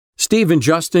Steve and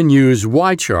Justin use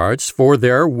YCharts for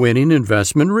their winning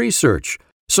investment research.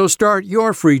 So start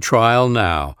your free trial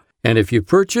now. And if you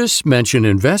purchase, mention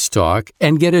InvestTalk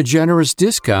and get a generous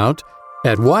discount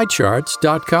at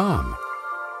YCharts.com.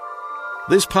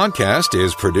 This podcast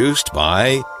is produced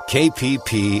by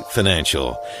KPP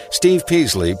Financial. Steve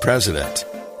Peasley, President.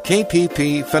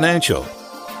 KPP Financial.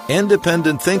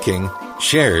 Independent thinking,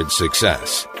 shared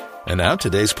success. And now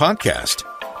today's podcast.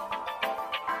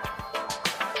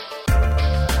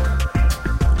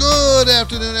 Good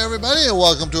afternoon, everybody, and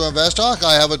welcome to Invest Talk.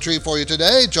 I have a treat for you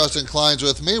today. Justin Klein's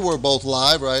with me. We're both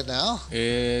live right now.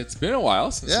 It's been a while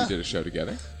since we did a show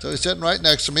together. So he's sitting right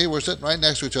next to me. We're sitting right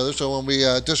next to each other. So when we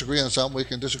disagree on something, we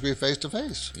can disagree face to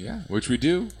face. Yeah, which we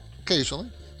do. Occasionally.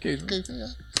 Yeah.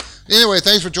 Anyway,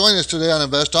 thanks for joining us today on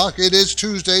Invest Talk. It is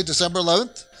Tuesday, December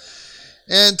 11th.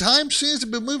 And time seems to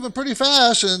be moving pretty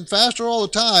fast and faster all the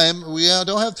time. We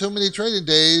don't have too many trading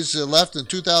days left in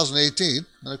 2018.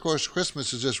 And, of course,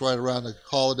 Christmas is just right around the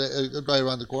holiday, right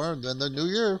around the corner, and then the New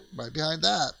Year right behind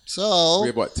that. So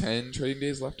we have, 10 trading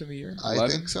days left in the year? 11? I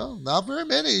think so. Not very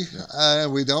many. Yeah.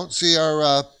 We don't see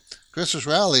our Christmas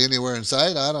rally anywhere in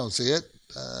sight. I don't see it.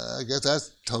 I guess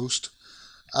that's toast.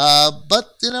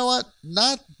 But you know what?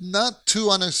 Not too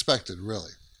unexpected,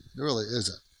 really. It really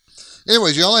isn't.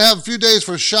 Anyways, you only have a few days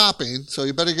for shopping, so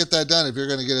you better get that done if you're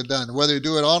going to get it done. Whether you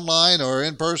do it online or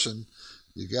in person,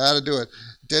 you got to do it.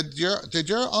 The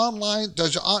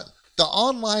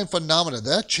online phenomenon,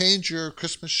 that change your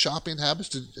Christmas shopping habits?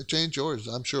 Did it change yours?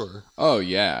 I'm sure. Oh,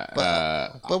 yeah.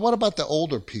 But what about the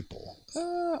older people?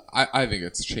 I think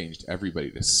it's changed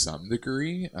everybody to some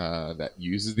degree that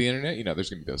uses the internet. You know, there's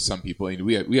going to be some people.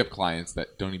 We have clients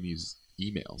that don't even use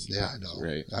emails. Yeah, I know.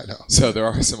 Right. I know. So there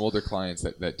are some older clients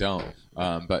that don't.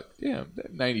 But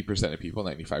 90% of people,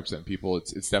 95% of people,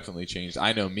 it's definitely changed.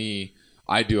 I know me.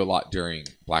 I do a lot during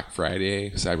Black Friday,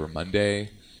 Cyber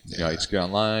Monday. Yeah. You know, I just get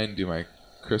online, do my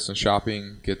Christmas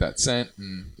shopping, get that sent,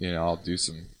 and I'll do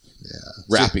some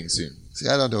wrapping soon. See,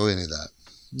 I don't do any of that.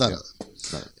 None of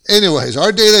it. Anyways,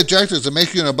 our daily objective is to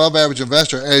make you an above-average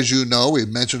investor. As you know, we've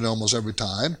mentioned it almost every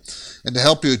time. And to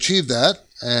help you achieve that,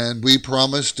 and we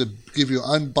promise to give you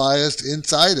unbiased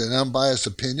insight and unbiased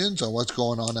opinions on what's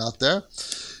going on out there.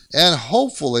 And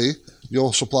hopefully,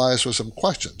 you'll supply us with some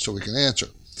questions so we can answer.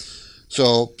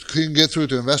 So you can get through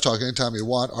to Invest Talk anytime you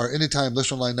want. Our anytime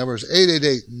listener line number is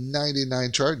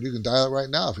 888-99-CHART. You can dial it right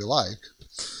now if you like.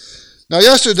 Now,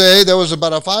 yesterday, there was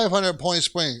about a 500-point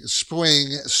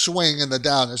swing in the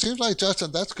Dow. And it seems like,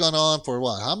 Justin, that's gone on for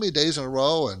what? How many days in a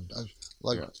row? And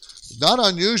not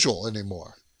unusual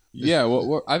anymore. Yeah,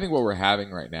 well, I think what we're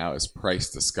having right now is price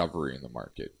discovery in the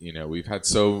market. We've had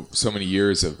so many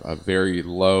years of very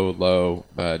low,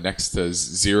 next to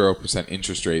 0%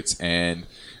 interest rates, and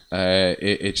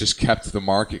it just kept the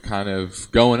market kind of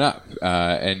going up.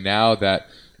 And now that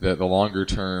the longer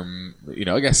term,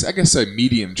 I guess a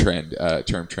medium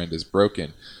term trend is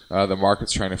broken. The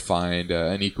market's trying to find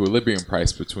an equilibrium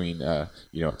price between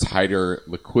tighter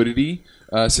liquidity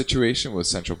situation with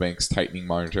central banks tightening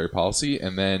monetary policy,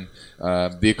 and then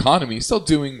the economy is still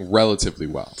doing relatively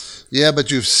well. Yeah, but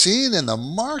you've seen in the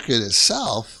market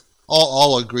itself,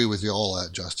 I'll agree with you all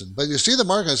that, Justin, but you see the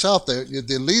market itself,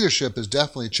 the leadership has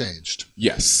definitely changed.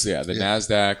 Yes, yeah, the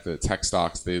NASDAQ, the tech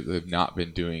stocks, they've not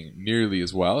been doing nearly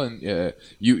as well. And I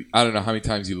don't know how many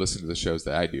times you listen to the shows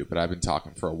that I do, but I've been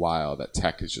talking for a while that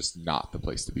tech is just not the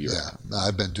place to be right now.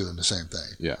 I've been doing the same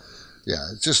thing. Yeah,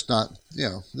 it's just not,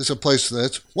 this is a place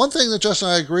that's one thing that Justin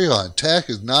and I agree on.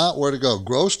 Tech is not where to go.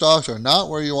 Growth stocks are not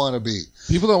where you want to be.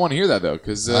 People don't want to hear that, though,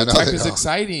 because tech is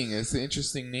exciting. It's an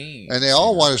interesting name. And they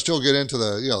all want to still get into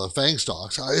the FANG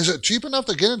stocks. Is it cheap enough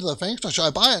to get into the FANG stocks? Should I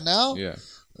buy it now? Yeah.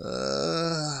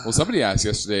 Well, somebody asked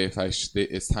yesterday if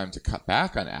it's time to cut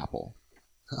back on Apple.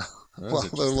 Well,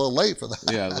 they're a little late for that.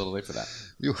 Yeah, a little late for that.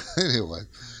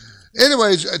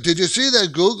 Anyways, did you see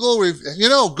that Google?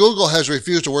 Google has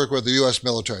refused to work with the U.S.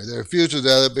 military. They refuse to do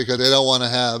it because they don't want to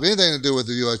have anything to do with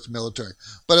the U.S. military.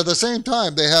 But at the same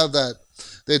time,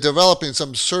 they're developing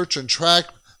some search and track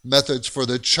methods for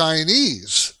the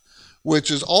Chinese, which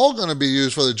is all going to be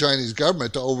used for the Chinese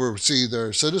government to oversee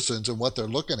their citizens and what they're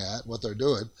looking at, what they're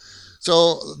doing.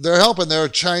 So they're helping their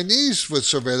Chinese with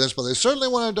surveillance, but they certainly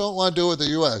don't want to do it with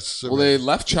the U.S. Well, they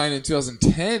left China in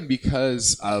 2010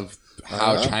 because of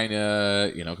how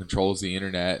China, controls the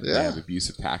internet. They have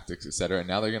abusive tactics, et cetera. And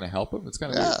now they're going to help them. It's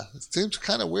kind of weird. It seems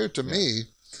kind of weird to me.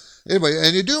 Anyway,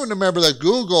 and you do remember that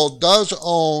Google does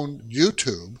own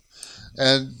YouTube,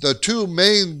 and the two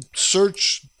main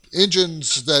search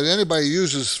engines that anybody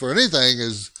uses for anything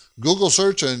is Google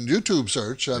search and YouTube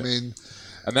search. I mean,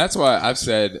 And that's why I've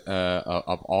said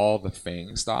of all the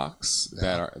FANG stocks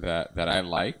that I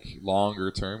like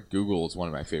longer term, Google is one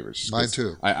of my favorites. Mine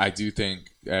too. I do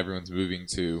think everyone's moving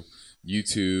to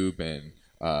YouTube, and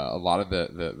a lot of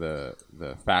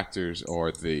the factors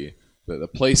or the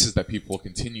places that people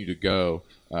continue to go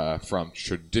from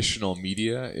traditional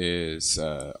media is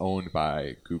owned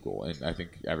by Google, and I think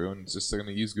everyone's just going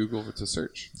to use Google to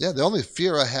search. Yeah, the only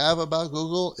fear I have about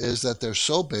Google is that they're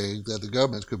so big that the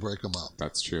government could break them up.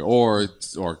 That's true, or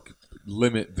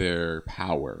limit their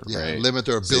power. Yeah, right? limit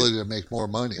their ability to make more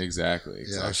money. Exactly.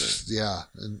 Yes, yeah,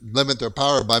 and limit their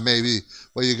power by maybe,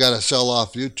 well, you got to sell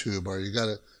off YouTube, or you got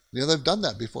to. They've done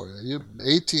that before.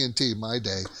 AT&T, my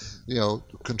day,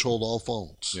 controlled all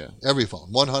phones. Yeah. Every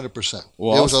phone, 100%.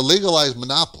 Well, it was a legalized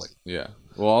monopoly. Yeah.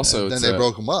 Well, also, and then they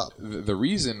broke them up. The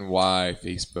reason why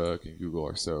Facebook and Google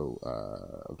are so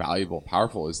valuable and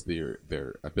powerful is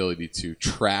their ability to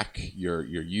track your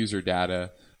user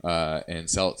data and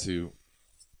sell it to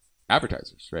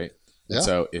advertisers, right? Yeah. And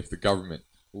so if the government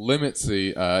limits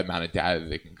the amount of data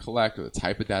they can collect or the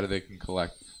type of data they can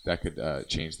collect, that could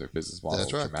change their business model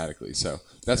dramatically. So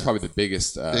that's probably the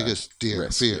biggest risk,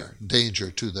 danger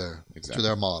to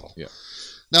their model. Yeah.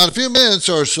 Now, in a few minutes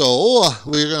or so,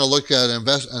 we're going to look at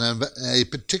a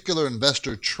particular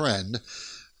investor trend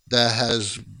that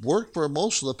has worked for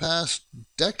most of the past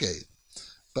decade,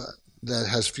 but that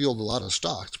has fueled a lot of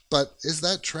stocks. But is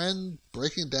that trend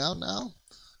breaking down now?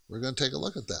 We're going to take a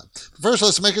look at that. First,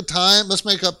 let's make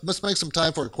some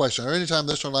time for a question. Our Anytime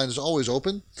Listener line is always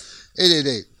open.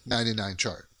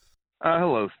 888-99-CHART.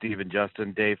 Hello, Steve and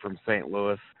Justin. Dave from St.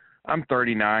 Louis. I'm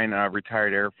 39,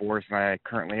 retired Air Force, and I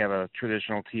currently have a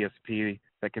traditional TSP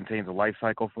that contains a life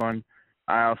cycle fund.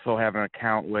 I also have an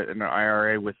account with an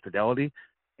IRA with Fidelity.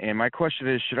 And my question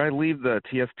is, should I leave the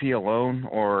TSP alone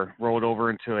or roll it over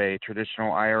into a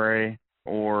traditional IRA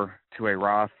or to a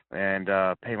Roth and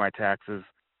pay my taxes?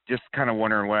 Just kind of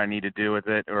wondering what I need to do with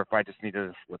it, or if I just need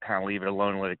to kind of leave it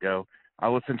alone and let it go.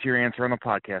 I'll listen to your answer on the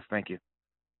podcast. Thank you.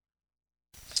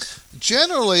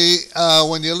 Generally,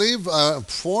 when you leave a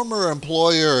former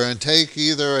employer and take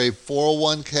either a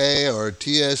 401k or a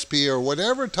TSP or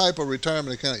whatever type of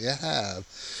retirement account you have,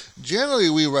 generally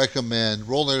we recommend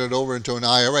rolling it over into an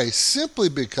IRA simply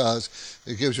because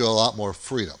it gives you a lot more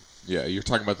freedom. Yeah, you're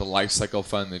talking about the life cycle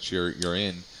fund that you're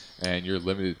in, and you're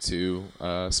limited to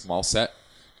a small set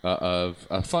of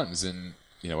funds, and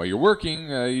while you're working,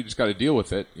 you just got to deal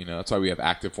with it. That's why we have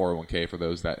active 401k for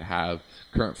those that have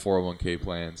current 401k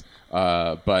plans.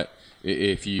 But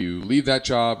if you leave that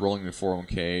job, rolling the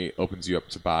 401k opens you up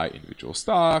to buy individual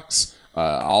stocks,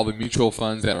 all the mutual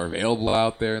funds that are available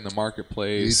out there in the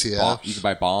marketplace. ETFs. You can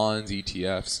buy bonds,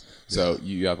 ETFs. So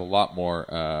you have a lot more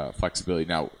flexibility.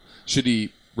 Now, should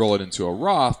he roll it into a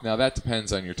Roth? Now, that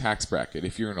depends on your tax bracket.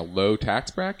 If you're in a low tax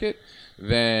bracket,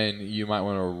 then you might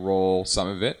want to roll some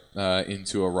of it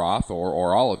into a Roth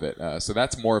or all of it. So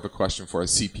that's more of a question for a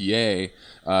CPA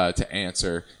to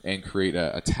answer and create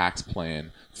a tax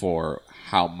plan for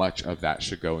how much of that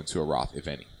should go into a Roth, if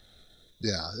any.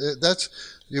 Yeah,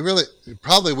 we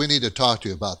need to talk to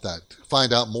you about that.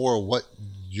 Find out more what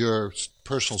your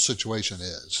personal situation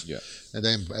is. Yeah. And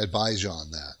then advise you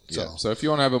on that. So if you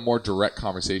want to have a more direct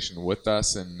conversation with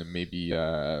us and maybe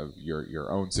your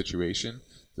own situation,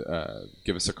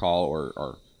 give us a call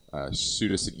or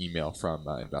shoot us an email from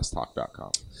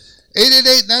investtalk.com.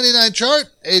 888-99-CHART,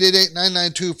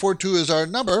 888-992-42 is our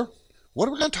number. What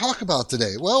are we going to talk about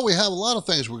today? Well, we have a lot of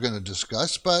things we're going to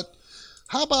discuss, but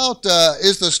how about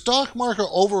is the stock market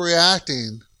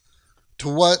overreacting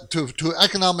to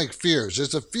economic fears? Is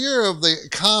the fear of the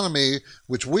economy,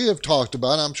 which we have talked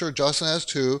about, I'm sure Justin has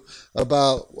too,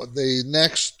 about the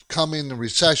next coming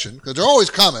recession, because they're always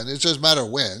coming, it's just a matter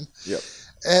of when. Yep.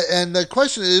 And the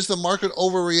question is the market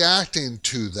overreacting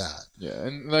to that? Yeah,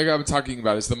 and like I've been talking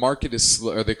about, is the market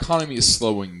or the economy is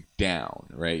slowing down,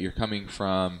 right? You're coming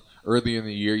from earlier in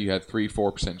the year, you had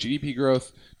 3-4% GDP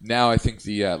growth. Now I think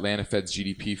the Atlanta Fed's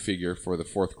GDP figure for the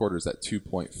fourth quarter is at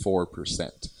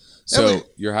 2.4%. So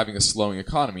you're having a slowing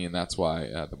economy, and that's why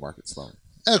the market's slowing.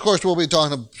 And, of course, we'll be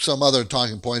talking some other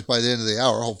talking points by the end of the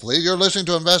hour, hopefully. You're listening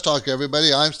to Invest Talk,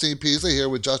 everybody. I'm Steve Peasley here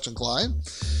with Justin Klein,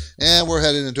 and we're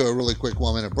heading into a really quick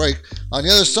 1-minute break. On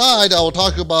the other side, I will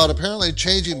talk about apparently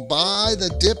changing buy the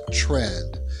dip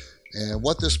trend and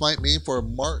what this might mean for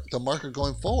the market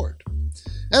going forward.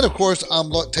 And, of course,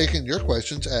 I'm taking your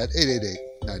questions at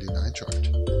 888-99-CHART.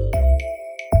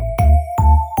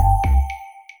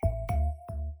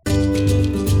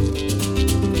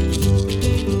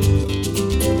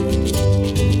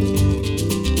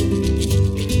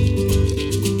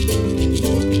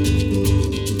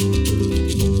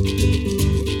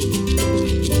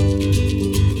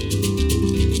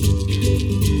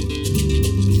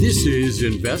 This is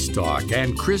Invest Talk,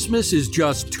 and Christmas is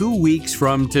just 2 weeks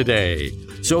from today.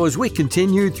 So as we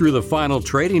continue through the final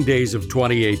trading days of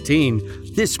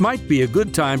 2018, this might be a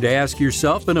good time to ask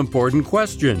yourself an important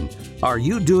question. Are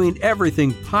you doing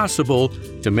everything possible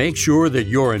to make sure that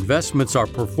your investments are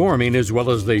performing as well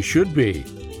as they should be?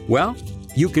 Well,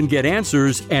 you can get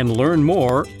answers and learn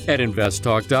more at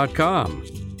investtalk.com.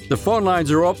 The phone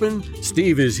lines are open.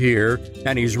 Steve is here,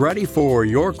 and he's ready for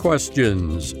your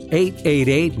questions.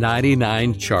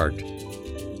 888-99-CHART.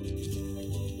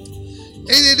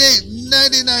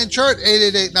 888-99-CHART,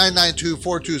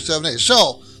 888-992-4278.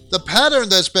 So, the pattern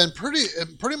that's been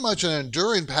pretty much an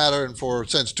enduring pattern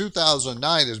since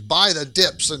 2009 is buy the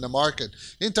dips in the market.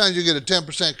 Anytime you get a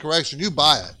 10% correction, you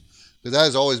buy it. Because that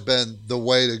has always been the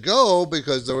way to go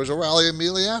because there was a rally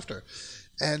immediately after.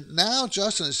 And now,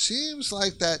 Justin, it seems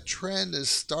like that trend is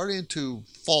starting to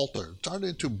falter,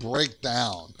 starting to break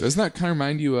down. Doesn't that kind of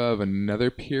remind you of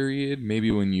another period, maybe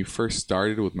when you first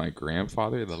started with my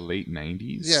grandfather, the late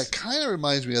 90s? Yeah, it kind of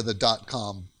reminds me of the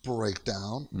dot-com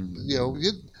breakdown. Mm-hmm.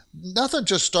 Nothing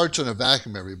just starts in a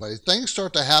vacuum, everybody. Things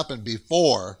start to happen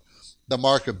before the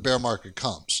bear market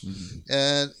comes. Mm-hmm.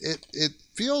 And it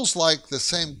feels like the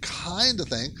same kind of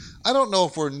thing. I don't know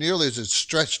if we're nearly as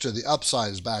stretched to the upside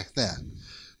as back then.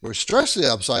 We're stretched to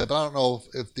the upside, but I don't know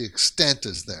if the extent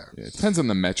is there. Yeah, it depends on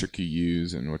the metric you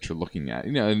use and what you're looking at.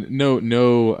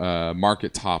 No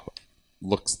market top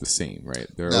looks the same, right?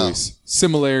 There are always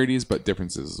similarities, but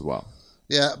differences as well.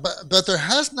 Yeah, but there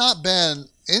has not been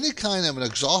any kind of an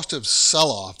exhaustive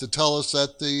sell-off to tell us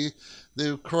that the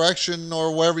correction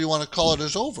or whatever you want to call it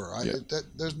is over.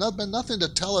 There's been nothing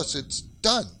to tell us it's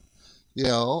done.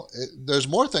 There's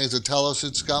more things that tell us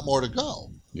it's got more to go.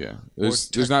 Yeah,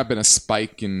 there's not been a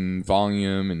spike in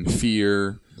volume and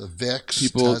fear. The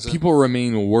VIX. People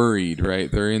remain worried,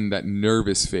 right? They're in that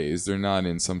nervous phase. They're not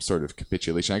in some sort of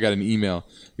capitulation. I got an email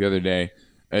the other day,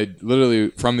 literally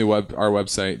from our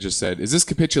website, just said, "Is this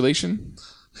capitulation?"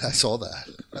 I saw that.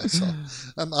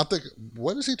 I'm thinking,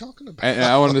 what is he talking about? And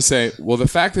I wanted to say, well, the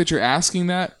fact that you're asking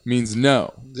that means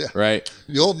no, right?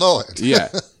 You'll know it. Yeah,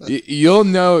 you'll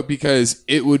know it because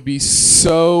it would be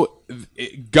so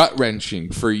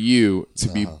gut-wrenching for you to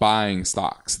be buying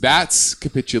stocks. That's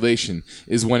capitulation,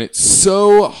 is when it's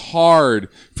so hard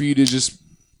for you to just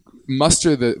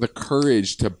muster the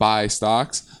courage to buy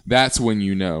stocks. That's when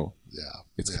you know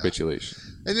it's capitulation.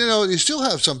 And, you still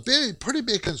have some pretty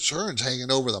big concerns hanging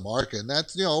over the market. And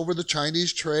that's, over the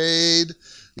Chinese trade,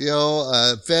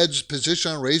 Fed's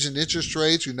position on raising interest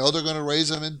rates. They're going to raise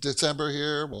them in December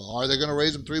here. Well, are they going to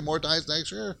raise them 3 more times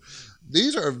next year?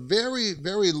 These are very,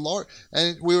 very large.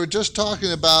 And we were just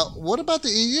talking about, what about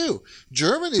the EU?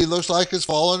 Germany looks like it's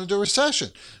fallen into recession.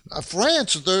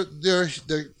 France, they're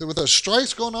with the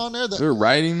strikes going on there. They're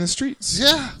riding the streets.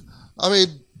 Yeah. I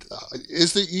mean,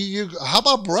 is the EU? How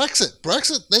about Brexit?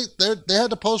 Brexit, they had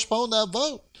to postpone that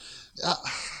vote.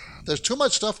 There's too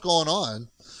much stuff going on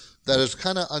that is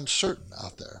kind of uncertain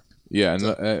out there. Yeah,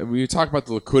 and we talk about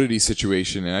the liquidity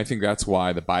situation, and I think that's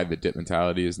why the buy the dip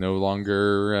mentality is no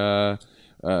longer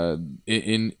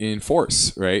in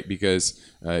force, right? Because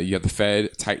you have the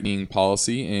Fed tightening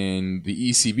policy, and the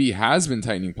ECB has been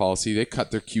tightening policy. They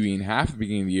cut their QE in half at the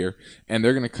beginning of the year, and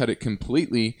they're going to cut it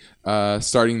completely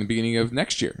starting the beginning of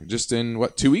next year. Just in,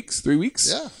 2 weeks, 3 weeks?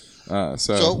 Yeah.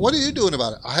 So what are you doing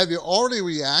about it? Have you already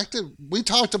reacted? We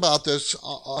talked about this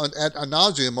ad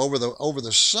nauseum over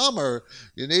the summer.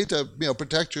 You need to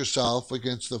protect yourself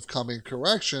against the coming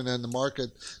correction and the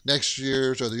market next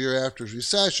year's or the year after's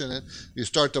recession, and you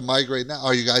start to migrate now.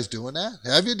 Are you guys doing that?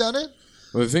 Have you done it?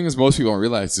 Well, the thing is, most people don't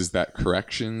realize is that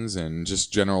corrections and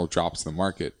just general drops in the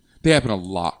market, they happen a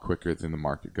lot quicker than the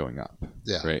market going up.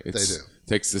 Yeah, right? They do.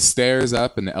 Takes the stairs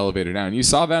up and the elevator down. You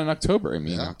saw that in October. I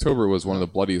mean, October was one of the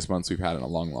bloodiest months we've had in a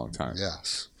long, long time.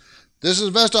 Yes. This is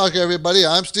Invest Talk, everybody.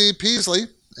 I'm Steve Peasley.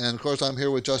 And, of course, I'm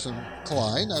here with Justin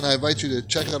Klein. And I invite you to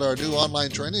check out our new online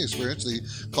training experience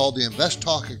called the Invest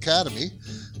Talk Academy.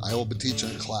 I will be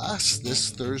teaching a class this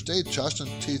Thursday. Justin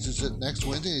teaches it next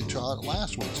Wednesday. He taught it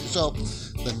last Wednesday. So,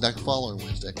 the next following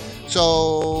Wednesday.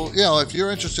 So, if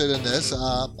you're interested in this,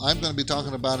 I'm going to be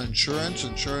talking about insurance,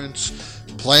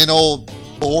 plain old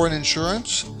boring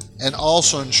insurance, and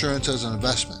also insurance as an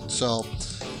investment. So,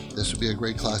 this would be a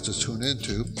great class to tune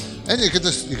into. And you get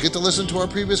to listen to our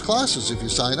previous classes if you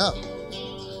sign up.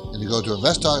 And you go to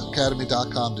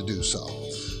investtalkacademy.com to do so.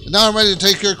 And now I'm ready to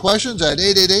take your questions at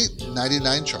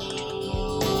 888-99-CHART.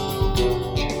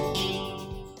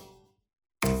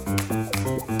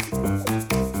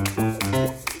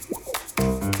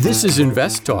 This is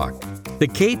Invest Talk, the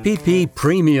KPP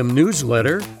Premium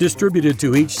newsletter distributed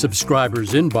to each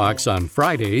subscriber's inbox on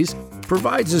Fridays,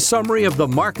 provides a summary of the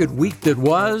market week that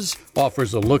was,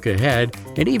 offers a look ahead,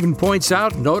 and even points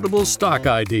out notable stock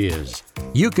ideas.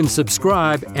 You can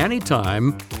subscribe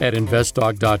anytime at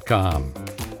investtalk.com.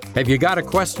 Have you got a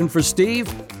question for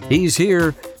Steve? He's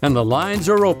here, and the lines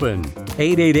are open.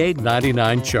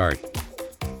 888-99-CHART.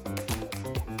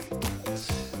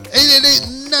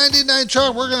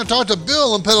 888-99-CHART. We're going to talk to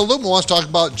Bill in Petaluma. Wants to talk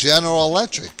about General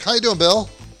Electric. How you doing, Bill?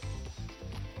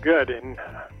 Good, and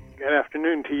good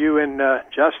afternoon to you and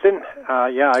Justin.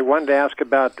 I wanted to ask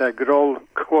about good old,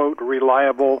 quote,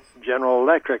 reliable General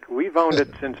Electric. We've owned it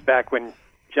since back when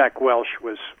Jack Welch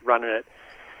was running it.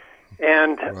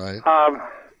 And right.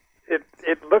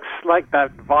 It looks like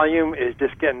that volume is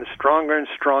just getting stronger and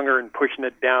stronger and pushing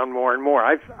it down more and more.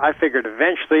 I figured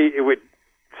eventually it would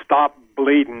stop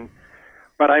bleeding,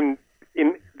 but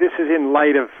this is in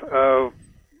light of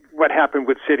what happened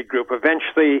with Citigroup.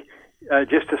 Eventually,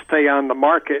 just to stay on the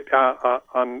market,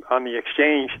 on the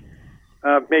exchange,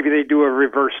 maybe they do a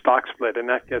reverse stock split, and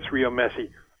that gets real messy.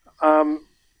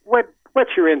 What's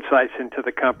your insights into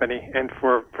the company, and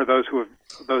for those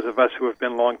of us who have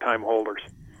been longtime holders?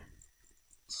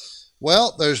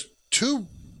 Well, there's two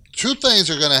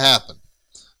things are going to happen.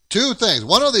 Two things.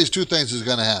 One of these two things is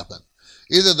going to happen.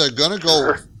 Either they're going to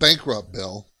go bankrupt,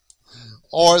 Bill,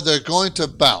 or they're going to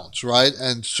bounce, right,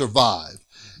 and survive.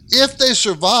 If they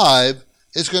survive,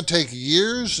 it's going to take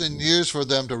years and years for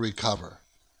them to recover.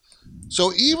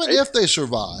 So even if they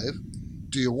survive,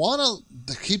 do you want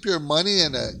to keep your money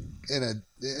in a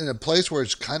place where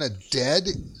it's kind of dead?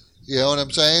 You know what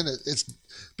I'm saying? It's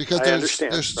because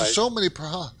there's so many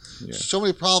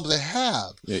problems they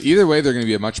have. Yeah, either way, they're going to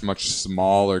be a much, much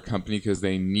smaller company because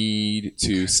they need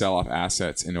to sell off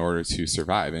assets in order to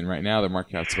survive. And right now, their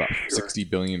market cap's about $60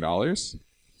 billion.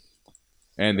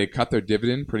 And they cut their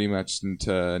dividend pretty much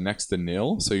into next to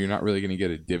nil. So you're not really going to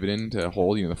get a dividend to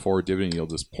hold. The forward dividend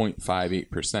yield is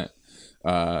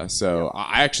 0.58%. So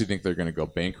I actually think they're going to go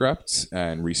bankrupt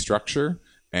and restructure.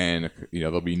 And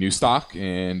there'll be new stock,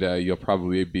 and you'll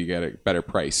probably get a better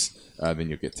price than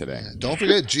you'll get today. Yeah, don't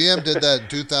forget, GM did that in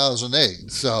 2008.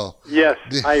 So yes,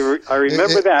 I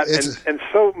remember that. And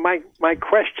so my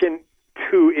question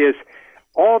too is,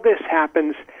 all this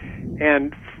happens,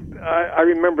 and I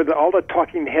remember all the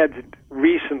talking heads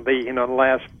recently, the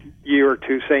last year or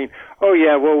two, saying, "Oh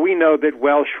yeah, well we know that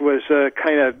Welch was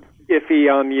kind of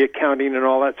iffy on the accounting and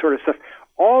all that sort of stuff."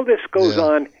 All this goes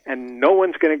on, and no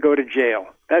one's going to go to jail.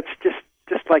 That's just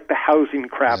like the housing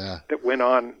crap that went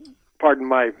on. Pardon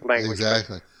my language.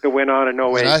 Exactly. That went on in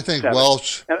 08. And I think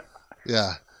Welch,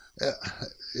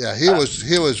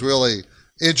 he was really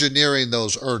engineering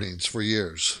those earnings for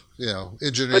years.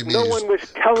 Engineering. But no one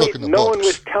was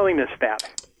telling us that.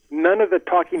 None of the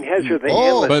talking heads or the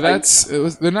analysts. But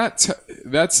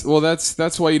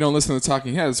that's why you don't listen to the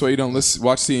talking heads. That's why you don't watch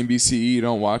CNBC. You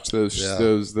don't watch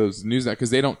those news because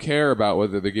they don't care about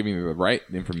whether they're giving you the right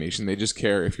information. They just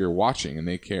care if you're watching, and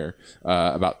they care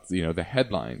about the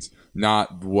headlines,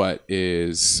 not what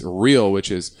is real, which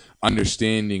is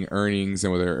understanding earnings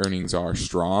and whether earnings are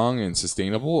strong and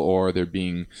sustainable or they're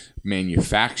being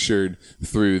manufactured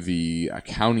through the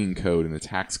accounting code and the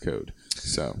tax code.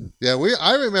 So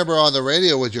I remember on the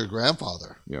radio with your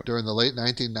grandfather during the late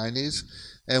 1990s,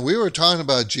 and we were talking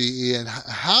about GE and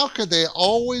how could they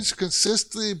always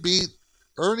consistently beat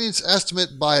earnings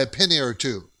estimate by a penny or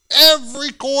two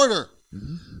every quarter.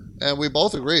 Mm-hmm. And we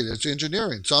both agreed it's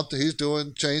engineering. Something he's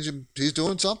doing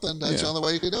something. That's the only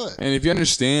way you can do it. And if you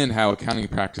understand how accounting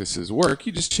practices work,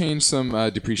 you just change some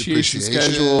depreciation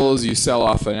schedules. You sell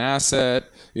off an asset,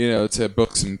 to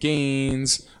book some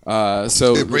gains.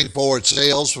 So you bring forward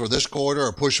sales for this quarter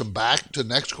or push them back to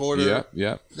next quarter.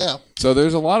 Yeah. So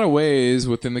there's a lot of ways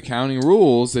within the accounting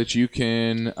rules that you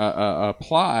can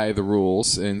apply the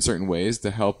rules in certain ways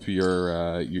to help your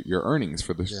earnings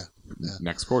for the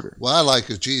next quarter. Well, I like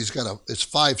it. It's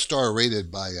 5-star rated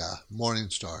by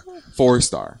Morningstar.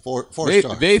 4-star.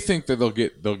 Four-star. They think that they'll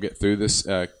get through this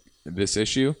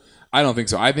issue. I don't think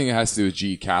so. I think it has to do with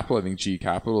GE Capital. I think GE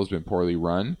Capital has been poorly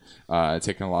run,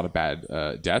 taking a lot of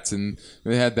bad debts, and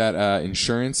they had that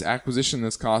insurance acquisition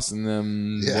that's costing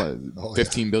them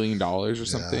 $15 billion or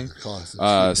something.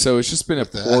 So it's just been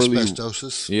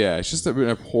asbestosis. Yeah, it's just been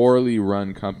a poorly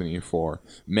run company for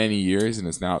many years, and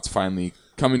it's finally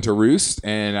coming to roost.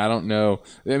 And I don't know.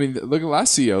 I mean, look at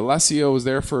last CEO. Last CEO was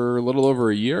there for a little over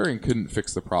a year and couldn't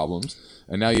fix the problems.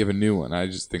 And now you have a new one. I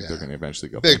just think they're going to eventually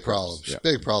go. Big problems. Yeah.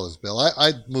 Big problems, Bill.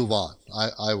 I'd move on.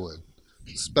 I would.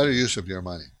 It's better use of your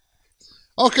money.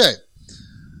 Okay.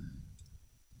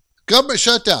 Government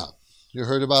shutdown. You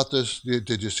heard about this?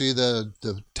 Did you see the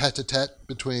tete-a-tete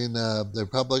between the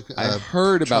Republican? I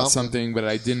heard about Trump something, but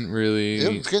I didn't really.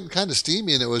 It was getting kind of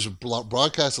steamy, and it was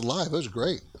broadcasted live. It was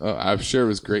great. Oh, I'm sure it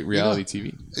was great reality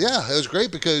TV. Yeah, it was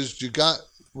great because you got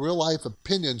real life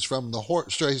opinions from the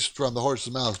straight from the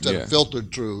horse's mouth instead of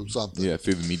filtered through something. Yeah,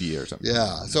 through the media or something.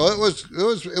 Yeah, so it was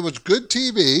good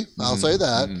TV. I'll say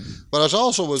that, but it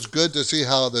also was good to see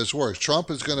how this works. Trump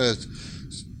is going to.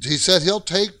 He said he'll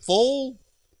take full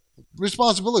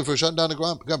responsibility for shutting down the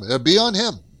government. It'll be on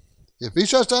him. If he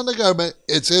shuts down the government,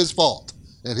 it's his fault,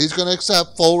 and he's going to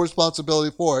accept full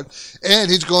responsibility for it,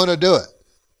 and he's going to do it.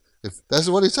 If that's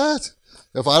what he says.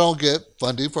 If I don't get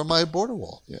funding for my border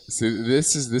wall. Yeah. So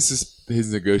this is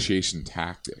his negotiation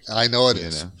tactic. I know it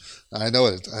is. I know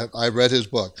it is. I read his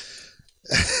book.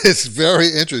 It's very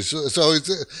interesting. So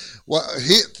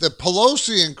the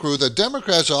Pelosi and crew, the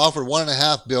Democrats offered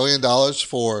 $1.5 billion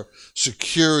for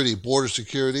security, border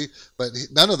security, but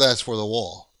none of that's for the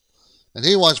wall. And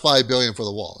he wants $5 billion for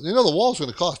the wall. You know, the wall's going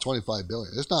to cost $25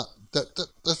 billion. It's not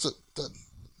that's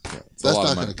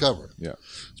not going to cover it. Yeah.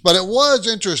 But it was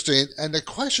interesting, and the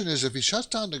question is, if he shuts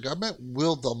down the government,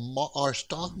 will our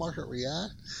stock market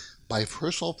react? My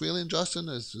personal feeling, Justin,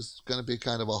 is it's going to be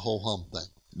kind of a ho-hum thing.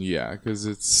 Yeah, because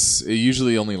it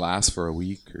usually only lasts for a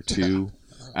week or two,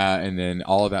 and then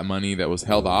all of that money that was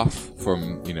held off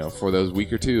from for those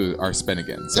week or two are spent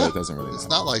again. So it doesn't really. It's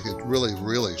not like it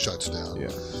really shuts down. Yeah.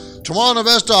 Tomorrow on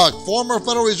InvestTalk, former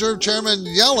Federal Reserve Chairman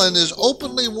Yellen is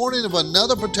openly warning of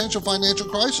another potential financial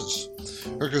crisis.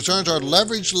 Her concerns are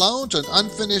leveraged loans and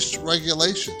unfinished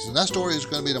regulations. And that story is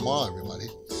going to be tomorrow, everybody.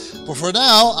 But for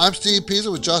now, I'm Steve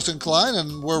Peasley with Justin Klein,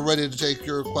 and we're ready to take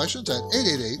your questions at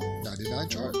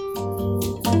 888-99-CHART.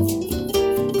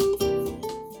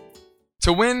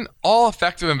 To win, all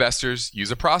effective investors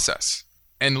use a process.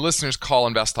 And listeners call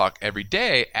InvestTalk every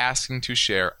day asking to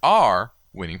share our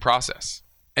winning process.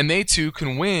 And they too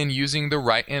can win using the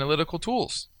right analytical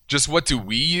tools. Just what do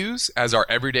we use as our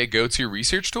everyday go-to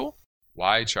research tool?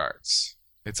 YCharts.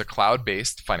 It's a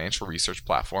cloud-based financial research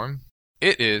platform.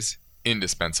 It is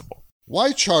indispensable.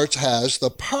 YCharts has the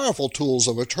powerful tools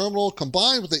of a terminal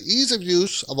combined with the ease of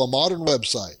use of a modern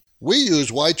website. We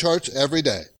use YCharts every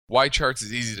day. YCharts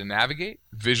is easy to navigate,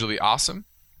 visually awesome,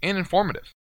 and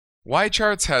informative.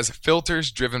 YCharts has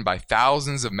filters driven by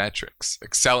thousands of metrics,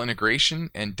 Excel integration,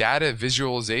 and data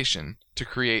visualization to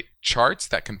create charts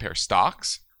that compare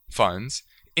stocks, funds,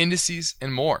 indices,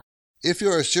 and more. If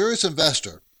you're a serious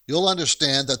investor, you'll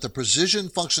understand that the precision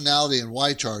functionality in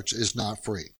YCharts is not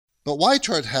free. But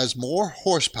YChart has more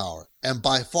horsepower and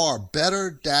by far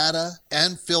better data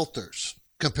and filters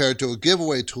compared to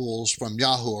giveaway tools from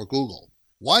Yahoo or Google.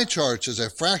 YCharts is a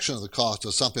fraction of the cost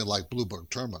of something like Bloomberg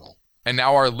Terminal. And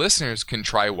now our listeners can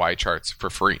try YCharts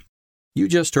for free. You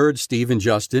just heard Steve and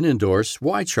Justin endorse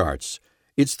YCharts.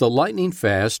 It's the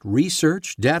lightning-fast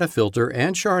research, data filter,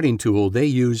 and charting tool they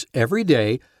use every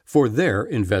day for their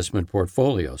investment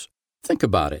portfolios. Think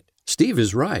about it. Steve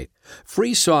is right.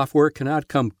 Free software cannot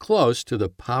come close to the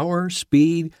power,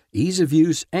 speed, ease of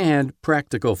use, and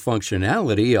practical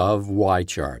functionality of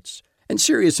YCharts. And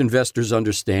serious investors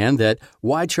understand that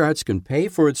YCharts can pay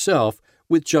for itself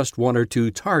with just one or two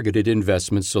targeted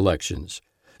investment selections.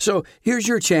 So here's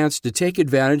your chance to take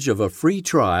advantage of a free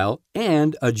trial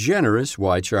and a generous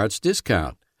YCharts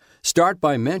discount. Start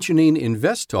by mentioning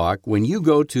InvestTalk when you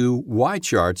go to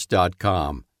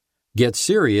YCharts.com. Get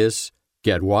serious,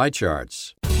 get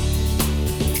YCharts.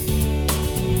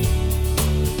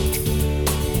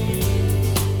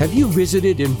 Have you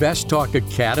visited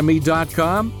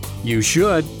InvestTalkAcademy.com? You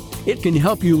should. It can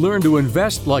help you learn to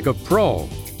invest like a pro,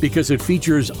 because it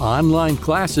features online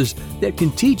classes that can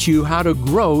teach you how to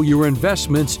grow your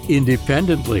investments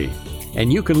independently.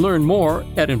 And you can learn more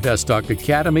at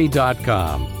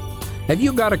InvestTalkAcademy.com. Have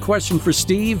you got a question for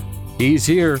Steve? He's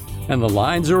here, and the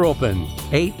lines are open.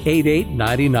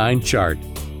 888-99-CHART.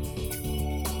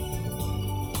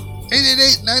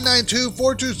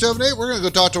 888-992-4278. We're going to go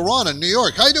talk to Ron in New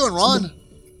York. How you doing, Ron?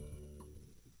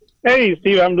 Hey,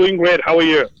 Steve, I'm doing great. How are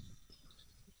you?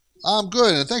 I'm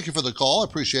good, and thank you for the call. I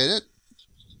appreciate it.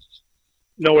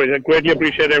 No worries. I greatly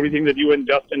appreciate everything that you and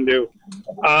Justin do.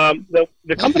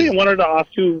 The company I wanted to ask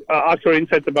your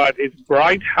insights about is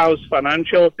Bright House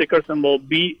Financial, ticker symbol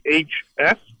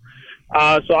BHS.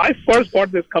 So I first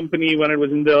bought this company when it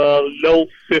was in the low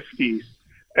 50s,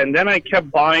 and then I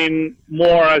kept buying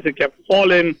more as it kept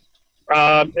falling.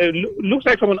 It looks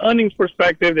like from an earnings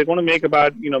perspective, they're going to make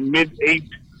about mid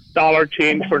 $8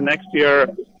 change for next year.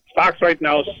 Stocks right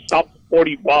now sub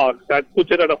 $40. That puts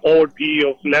it at a forward PE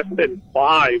of less than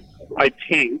 5, I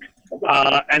think.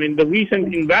 And in the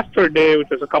recent investor day, which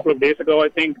was a couple of days ago, I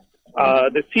think,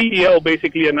 the CEO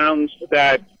basically announced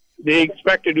that they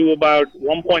expect to do about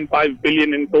 $1.5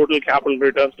 billion in total capital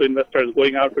returns to investors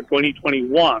going out to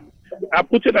 2021. That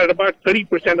puts it at about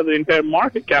 30% of the entire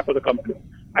market cap of the company.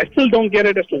 I still don't get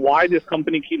it as to why this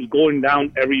company keeps going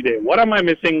down every day. What am I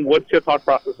missing? What's your thought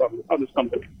process on this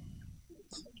company?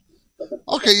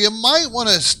 Okay, you might want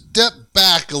to step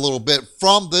back a little bit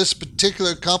from this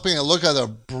particular company and look at a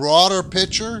broader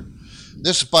picture.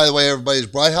 This is, by the way, everybody's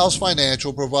Bright House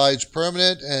Financial provides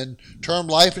permanent and term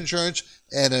life insurance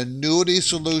and annuity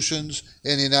solutions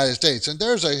in the United States. And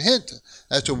there's a hint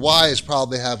as to why it's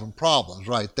probably having problems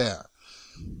right there.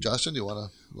 Justin, do you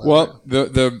want to? Well,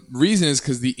 the reason is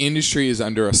because the industry is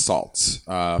under assault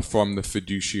from the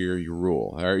fiduciary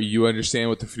rule. You understand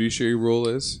what the fiduciary rule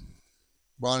is?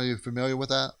 Ron, are you familiar with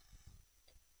that?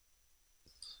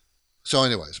 So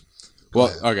anyways.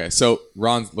 Well, okay, so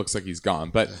Ron looks like he's gone.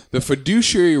 But the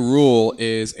fiduciary rule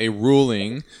is a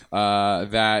ruling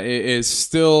that is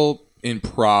still in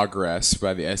progress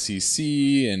by the SEC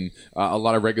and a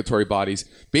lot of regulatory bodies,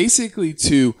 basically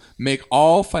to make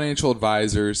all financial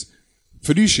advisors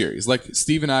fiduciaries. Like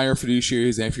Steve and I are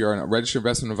fiduciaries, and if you're a registered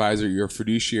investment advisor, you're a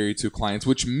fiduciary to clients,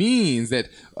 which means that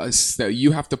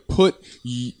you have to put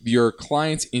your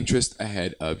client's interest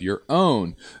ahead of your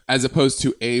own, as opposed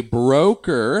to a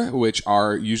broker, which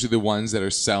are usually the ones that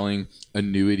are selling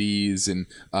annuities and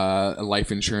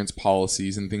life insurance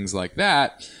policies and things like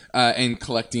that, and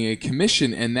collecting a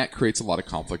commission, and that creates a lot of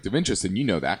conflict of interest. And you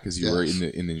know that because you were in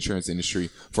the insurance industry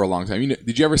for a long time.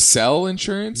 Did you ever sell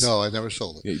insurance? No, I never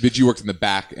sold it. But you worked in the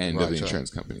back end of the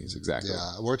insurance companies, exactly.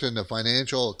 Yeah, I worked in the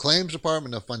financial claims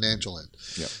department, the financial end.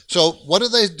 Yeah. So what do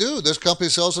they do? This company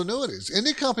sells annuities.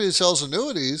 Any company that sells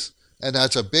annuities, and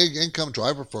that's a big income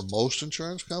driver for most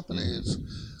insurance companies,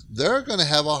 they're going to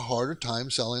have a harder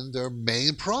time selling their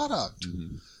main product.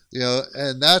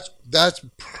 And that's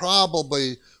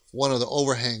probably one of the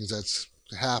overhangs that's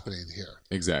happening here.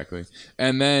 Exactly.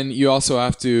 And then you also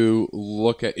have to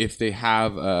look at if they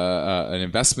have an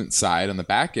investment side on the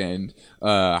back end,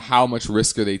 how much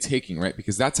risk are they taking, right?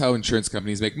 Because that's how insurance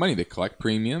companies make money. They collect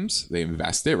premiums, they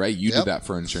invest it, right? You do that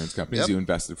for insurance companies. You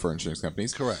invested for insurance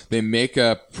companies. Correct. They make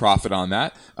a profit on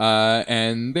that,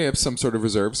 and they have some sort of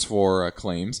reserves for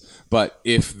claims. But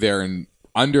if they're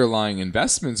underlying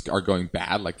investments are going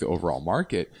bad, like the overall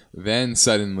market, then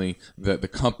suddenly the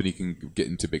company can get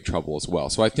into big trouble as well.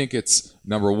 So I think it's,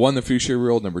 number one, the fiduciary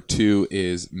rule. Number two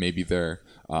is maybe their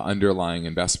underlying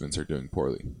investments are doing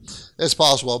poorly. It's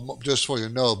possible. Just so you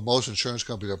know, most insurance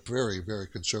companies are very, very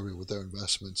conservative with their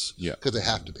investments because they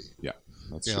have to be. Yeah.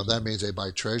 That means they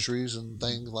buy treasuries and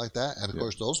things like that. And, of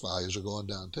course, those values are going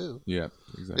down, too. Yeah,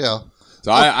 exactly. Yeah.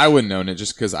 So I wouldn't own it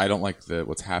just because I don't like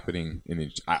what's happening in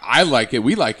the. I like it.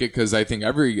 We like it because I think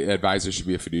every advisor should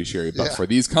be a fiduciary. But for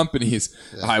these companies,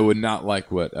 I would not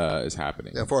like what is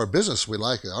happening. Yeah, for our business, we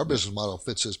like it. Our business model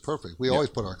fits this perfect. We always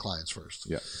put our clients first.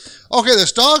 Yeah. Okay, the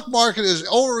stock market is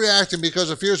overreacting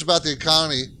because of fears about the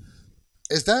economy.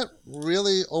 Is that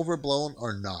really overblown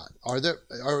or not?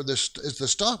 Is the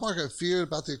stock market fear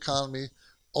about the economy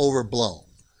overblown?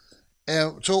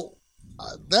 And so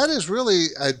that is really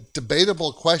a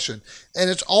debatable question, and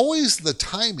it's always the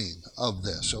timing of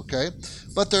this. Okay,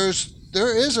 but there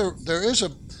is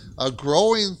a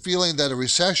growing feeling that a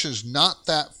recession is not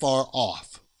that far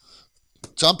off.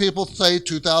 Some people say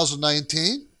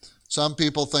 2019. Some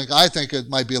people I think it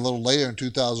might be a little later in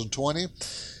 2020.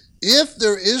 If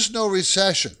there is no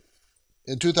recession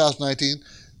in 2019,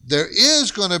 there is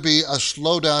going to be a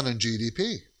slowdown in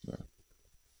GDP.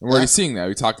 And we're already seeing that.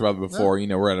 We talked about it before.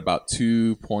 We're at about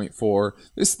 2.4.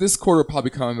 This quarter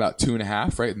probably coming about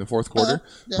 2.5, right, in the fourth quarter,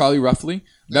 probably roughly.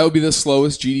 That would be the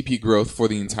slowest GDP growth for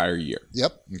the entire year.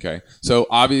 Yep. Okay. So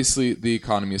obviously the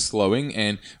economy is slowing,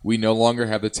 and we no longer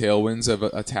have the tailwinds of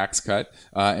a tax cut,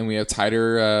 and we have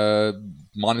tighter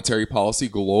monetary policy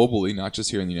globally, not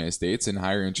just here in the United States, and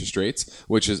higher interest rates,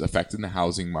 which is affecting the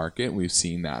housing market. We've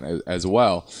seen that as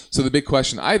well. So the big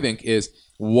question, I think, is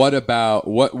what is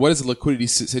the liquidity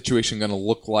situation going to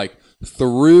look like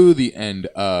through the end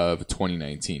of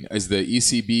 2019? Is the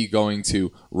ECB going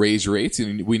to raise rates?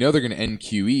 And we know they're going to end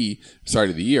QE start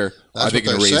of the year. Are they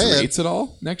going to raise rates at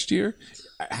all next year?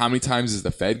 How many times is the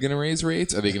Fed going to raise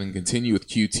rates? Are they going to continue with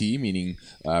QT, meaning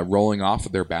rolling off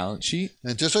of their balance sheet?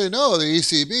 And just so you know, the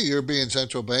ECB, European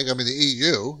Central Bank, the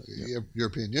EU,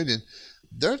 European Union,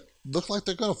 they look like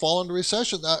they're going to fall into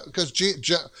recession because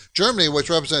Germany, which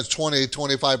represents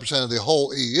 20-25% of the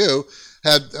whole EU,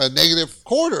 had a negative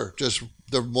quarter. Just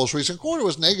the most recent quarter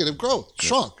was negative growth.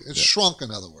 Shrunk. It shrunk,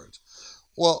 in other words.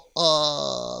 Well,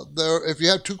 if you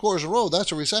have 2 quarters in a row,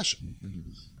 that's a recession.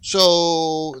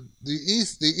 So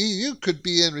the EU could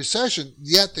be in recession,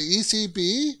 yet the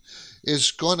ECB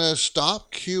is going to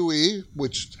stop QE,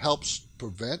 which helps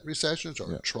prevent recessions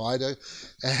or try to,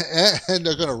 and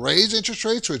they're going to raise interest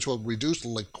rates, which will reduce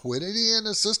liquidity in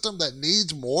a system that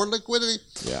needs more liquidity.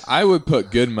 Yeah, I would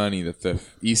put good money that the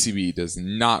ECB does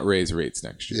not raise rates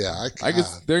next year. Yeah, I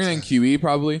guess they're going to QE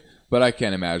probably, but I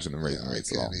can't imagine them raising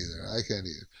rates at all. I can't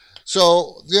either.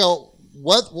 So,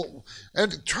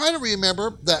 and try to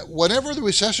remember that whenever the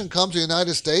recession comes to the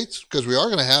United States, because we are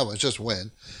going to have it, it's just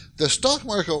when, the stock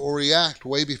market will react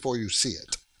way before you see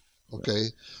it. Okay?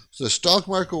 So the stock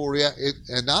market will react.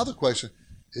 And now the question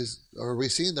is, are we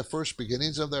seeing the first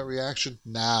beginnings of that reaction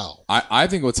now? I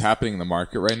think what's happening in the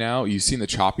market right now, you've seen the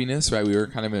choppiness, right? We were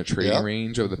kind of in a trading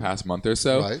range over the past month or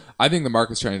so. Right. I think the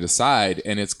market's trying to decide,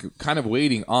 and it's kind of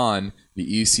waiting on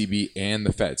the ECB and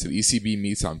the Fed. So the ECB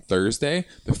meets on Thursday,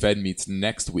 the Fed meets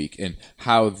next week, and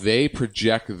how they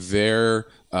project their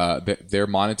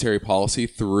monetary policy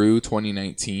through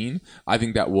 2019. I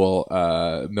think that will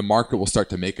the market will start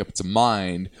to make up its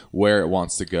mind where it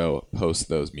wants to go post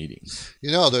those meetings.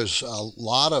 There's a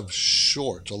lot of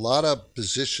shorts, a lot of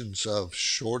positions of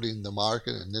shorting the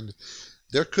market, and then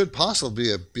there could possibly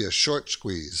be a short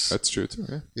squeeze. That's true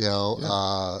too.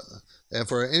 Yeah. And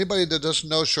for anybody that doesn't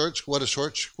know what a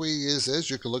short squeeze is,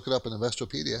 you can look it up in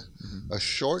Investopedia. Mm-hmm. A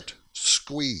short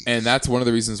squeeze. And that's one of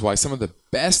the reasons why some of the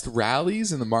best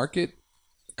rallies in the market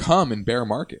come in bear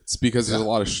markets, because there's a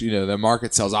lot of the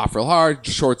market sells off real hard,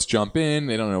 shorts jump in,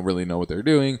 they don't really know what they're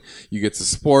doing, you get to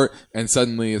support, and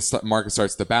suddenly the market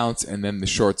starts to bounce, and then the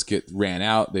shorts get ran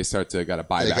out, they start to buy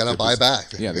back. They got to buy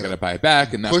back. Yeah, they got to buy it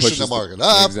back, and that pushes the market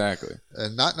up. Exactly.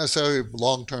 And not necessarily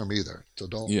long term either. So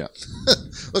don't. Yeah.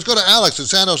 Let's go to Alex in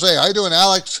San Jose. How you doing,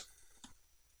 Alex?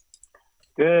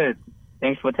 Good.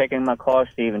 Thanks for taking my call,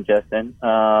 Steve and Justin.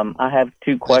 I have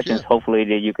two questions, hopefully,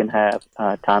 that you can have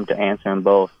time to answer them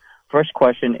both. First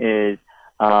question is,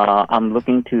 I'm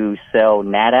looking to sell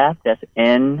NADAP. That's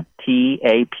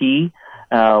NTAP.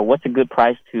 What's a good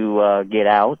price to get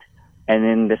out? And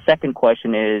then the second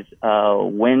question is,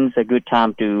 when's a good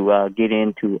time to get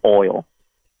into oil?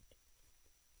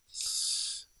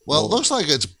 Well, it looks like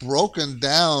it's broken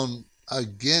down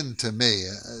again to me.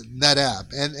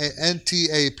 NetApp,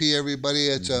 NTAP, everybody.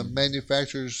 It's a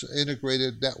manufacturer's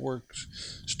integrated network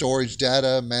storage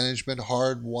data management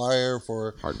hardware.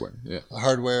 Yeah,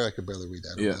 hardware. I could barely read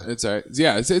that. Yeah, it's all right.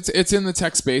 Yeah, it's in the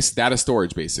tech space, data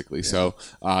storage basically. Yeah. So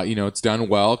it's done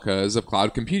well because of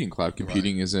cloud computing. Cloud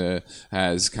computing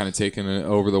has kind of taken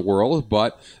over the world,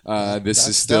 but this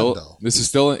is still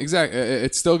exactly.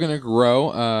 It's still going to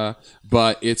grow.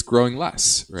 But it's growing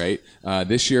less, right?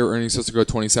 This year, earnings supposed to grow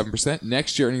 27%.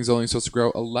 Next year, earnings only supposed to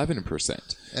grow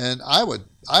 11%. And I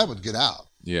would get out.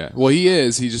 Yeah. Well, he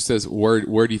is. He just says, where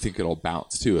do you think it'll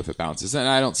bounce to if it bounces? And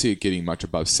I don't see it getting much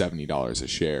above $70 a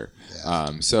share.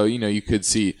 Yeah. So, you could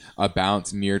see a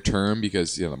bounce near term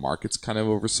because, the market's kind of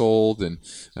oversold. And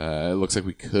it looks like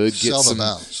we could get some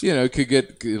bounce. Could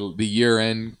get the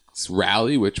year-end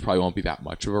rally, which probably won't be that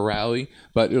much of a rally,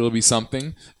 but it'll be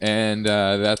something. And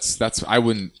that's I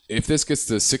wouldn't, if this gets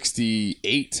to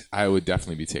 68, I would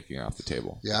definitely be taking it off the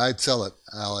table. Yeah, I'd sell it,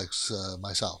 Alex,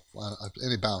 myself.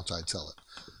 Any bounce, I'd sell it.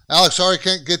 Alex, sorry,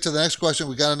 can't get to the next question.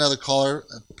 We got another caller.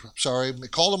 Sorry,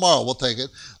 call tomorrow. We'll take it.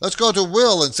 Let's go to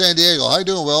Will in San Diego. How you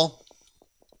doing, Will?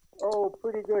 Oh,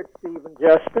 pretty good, Steve and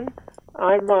Justin.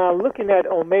 I'm looking at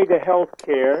Omega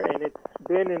Healthcare, and it's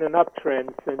been in an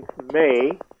uptrend since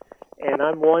May. And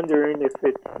I'm wondering if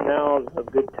it's now a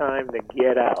good time to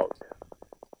get out.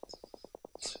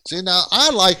 See, now,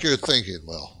 I like your thinking,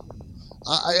 Will.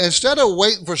 Instead of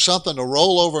waiting for something to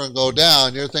roll over and go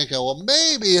down, you're thinking, well,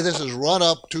 maybe this has run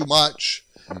up too much,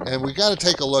 and we got to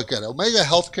take a look at it. Omega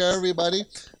Healthcare, everybody,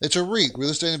 it's a REIT,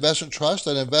 Real Estate Investment Trust,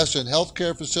 that invests in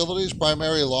healthcare facilities,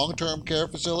 primarily long-term care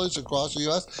facilities across the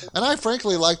U.S., and I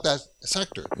frankly like that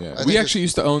sector. Yeah. We actually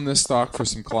used to own this stock for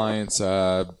some clients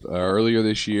earlier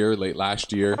this year, late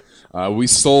last year. We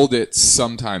sold it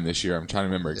sometime this year. I'm trying to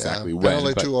remember exactly when.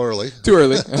 Apparently too early. Too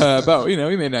early. But, we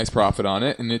made a nice profit on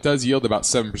it, and it does yield about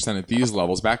 7% at these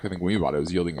levels. Back, I think, when we bought it, it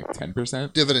was yielding like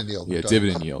 10%. Dividend yield. Yeah,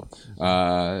 dividend yield.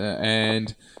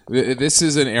 And this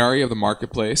is an area of the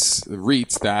marketplace, the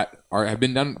REITs, that have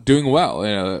been doing well.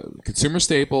 Consumer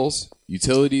staples,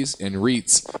 utilities, and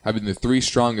REITs have been the three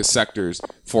strongest sectors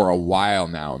for a while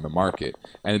now in the market.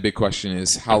 And the big question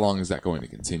is, how long is that going to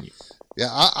continue? Yeah,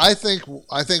 I think,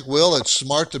 Will, it's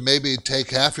smart to maybe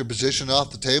take half your position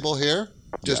off the table here.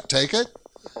 Just take it.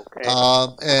 Okay.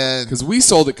 And because we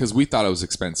sold it because we thought it was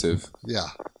expensive. Yeah.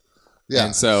 Yeah.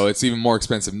 And so it's even more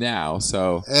expensive now.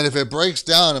 So And if it breaks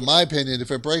down, in my opinion, if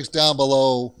it breaks down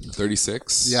below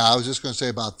 36. Yeah, I was just going to say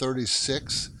about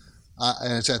 36,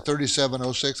 and it's at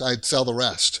 37.06. I'd sell the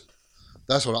rest.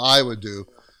 That's what I would do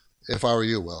if I were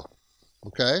you, Will.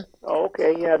 Okay?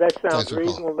 Okay, yeah, that Thanks sounds for the call.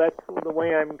 reasonable. That's the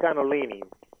way I'm kind of leaning.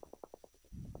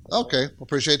 Okay,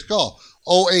 appreciate the call.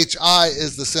 OHI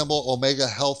is the symbol, Omega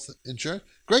Health Insurance.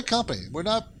 Great company. We're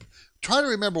not trying to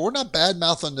remember. We're not bad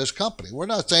mouthing this company. We're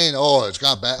not saying, "Oh, it's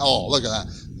got bad." Oh, look at that.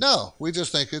 No, we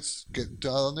just think it's getting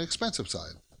on the expensive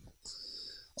side.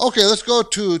 Okay, let's go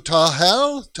to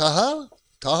Tahal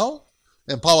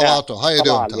in Palo Alto. How you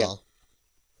doing, Tahal?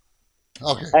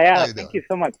 Okay. how you Thank you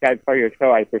so much, guys, for your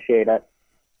show. I appreciate it.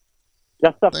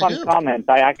 Just a fun comment.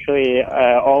 I actually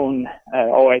own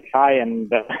OHI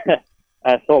and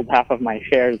sold half of my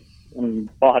shares and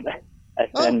bought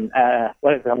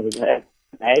what is it?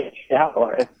 SNH,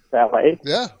 or SLH?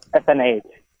 Yeah. SNH.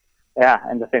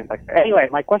 Yeah, in the same sector. Anyway,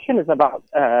 my question is about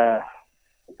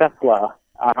Tesla.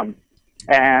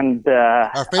 And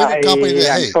our favorite company to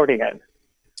I'm hate. shorting it.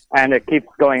 And it keeps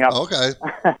going up. Okay.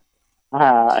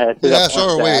 Yeah, so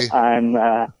are we. I'm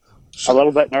a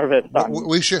little bit nervous on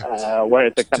we should, where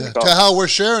it's going to go. To how we're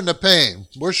sharing the pain.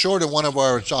 We're short in one of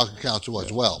our stock accounts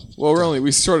as well. Well,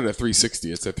 we started at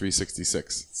 360. It's at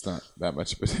 366. It's not that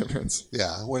much of a difference.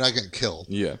 Yeah, we're not getting killed.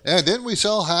 Yeah. And didn't we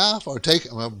sell half or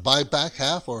buy back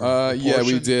half or? Yeah,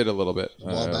 we did a little bit, a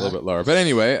little bit lower. But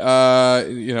anyway,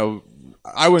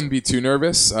 I wouldn't be too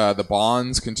nervous. The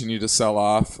bonds continue to sell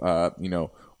off.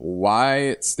 Why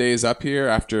it stays up here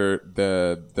after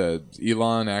the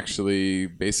Elon actually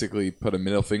basically put a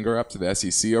middle finger up to the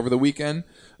SEC over the weekend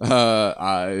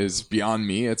is beyond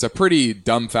me. It's a pretty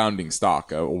dumbfounding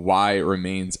stock. Why it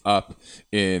remains up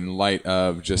in light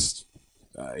of just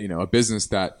a business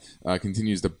that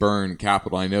continues to burn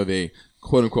capital. I know they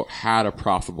quote unquote had a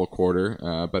profitable quarter,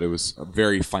 but it was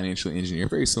very financially engineered,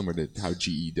 very similar to how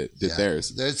GE did theirs.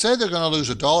 They say they're going to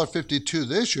lose $1.52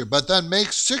 this year, but then make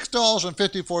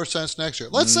 $6.54 next year.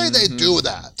 Let's say they do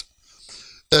that.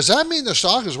 Does that mean the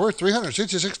stock is worth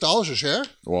 $366 a share?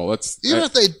 Well,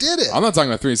 if they did it. I'm not talking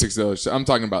about $366. I'm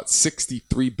talking about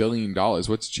 $63 billion.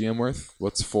 What's GM worth?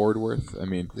 What's Ford worth? I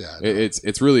mean,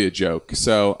 it's really a joke.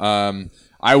 So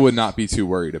I would not be too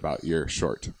worried about your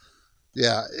short.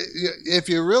 Yeah, if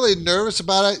you're really nervous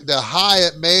about it, the high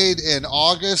it made in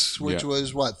August, which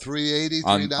was what, 380,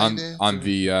 390? On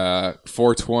the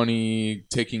 420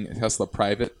 taking Tesla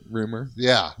private rumor?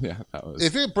 Yeah. Yeah, that was.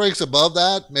 If it breaks above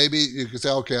that, maybe you could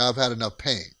say, okay, I've had enough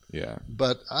pain. Yeah.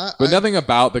 But nothing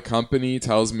about the company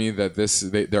tells me that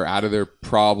they're out of their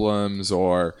problems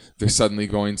or they're suddenly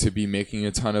going to be making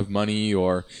a ton of money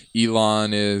or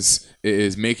Elon is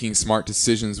making smart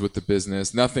decisions with the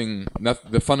business. Nothing,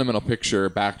 the fundamental picture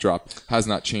backdrop has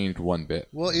not changed one bit.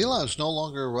 Well, Elon's no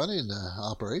longer running the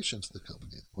operations of the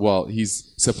company. Well,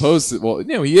 he's supposed to. Well,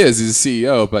 he is. He's a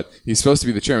CEO, but he's supposed to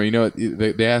be the chairman.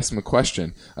 They asked him a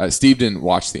question. Steve didn't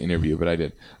watch the interview, but I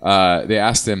did. They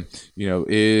asked him,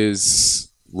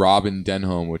 is Robin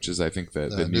Denholm, which is I think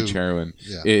the new chairman,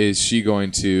 is she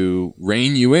going to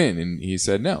rein you in? And he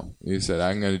said no. He said,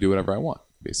 I'm going to do whatever I want,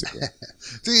 basically.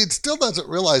 See, he still doesn't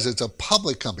realize it's a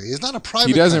public company. It's not a private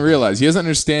company. He doesn't realize. He doesn't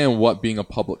understand what being a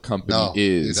public company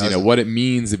is, what it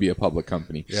means to be a public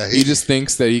company. Yeah, he just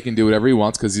thinks that he can do whatever he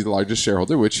wants because he's the largest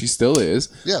shareholder, which he still is.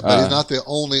 Yeah, but he's not the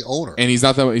only owner. And he's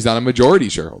not a majority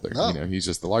shareholder. No. He's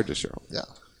just the largest shareholder. Yeah.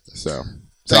 So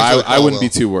I wouldn't be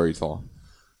too worried at all.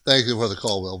 Thank you for the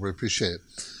call, Will. We appreciate it.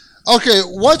 Okay,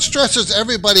 what stresses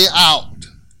everybody out?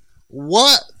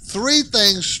 What three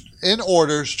things in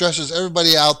order stresses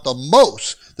everybody out the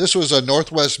most? This was a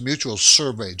Northwest Mutual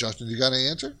survey. Justin, you got any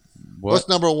answer? What's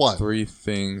number one? Three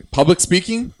things. Public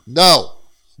speaking? No.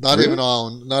 Not even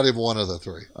one of the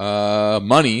three.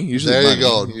 Money. Usually there money. You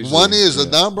go. Usually, money is the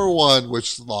number one,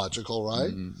 which is logical,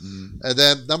 right? Mm-hmm. And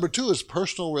then number two is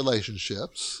personal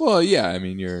relationships. Well, yeah. I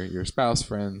mean, your spouse,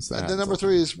 friends. And then number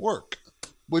three is work,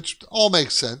 which all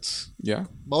makes sense. Yeah.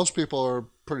 Most people are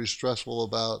pretty stressful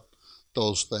about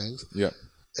those things. Yeah.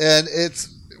 And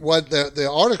it's what the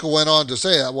article went on to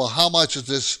say. Well, how much is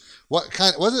this? What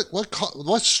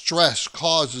stress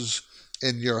causes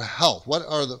in your health? What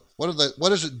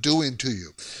is it doing to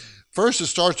you? First, it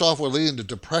starts off with leading to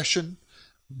depression,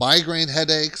 migraine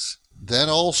headaches, then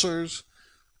ulcers,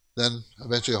 then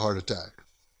eventually a heart attack.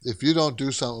 If you don't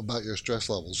do something about your stress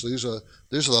levels, these are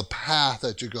the path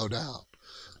that you go down.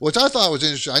 Which I thought was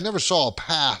interesting. I never saw a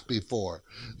path before.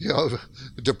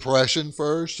 Depression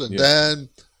first, and then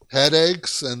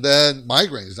headaches, and then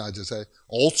migraines. Not just say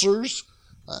ulcers.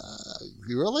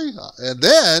 Really, and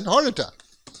then heart attack.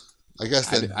 I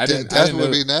guess death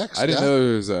would be next. I didn't know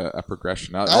there was a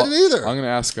progression. I didn't either. I'm going to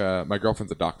ask my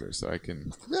girlfriend's a doctor, so I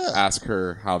can ask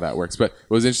her how that works. But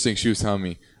what was interesting, she was telling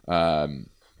me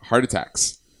heart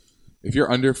attacks. If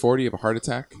you're under 40 of a heart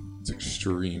attack, it's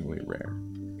extremely rare.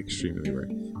 Extremely rare.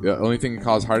 The only thing that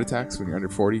causes heart attacks when you're under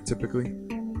 40, typically,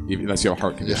 unless you have a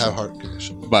heart condition. You have heart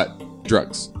condition. But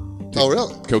drugs. Oh,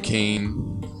 really?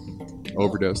 Cocaine,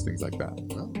 overdose, things like that.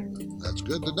 Well, that's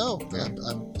good to know. Yeah.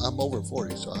 I'm over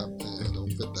 40, so I don't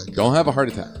fit that. Don't have a heart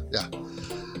attack. Yeah.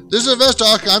 This is Invest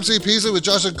Talk. I'm Steve Peasley with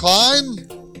Justin Klein.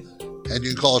 And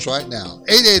you can call us right now.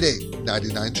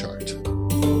 888-99-CHART.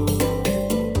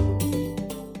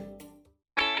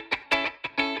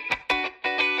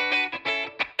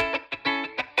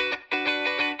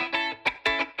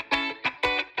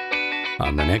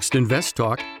 On the next Invest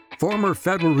Talk, former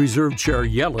Federal Reserve Chair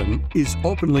Yellen is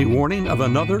openly warning of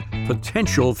another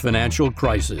potential financial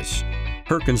crisis.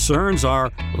 Her concerns are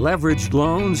leveraged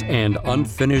loans and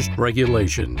unfinished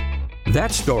regulation.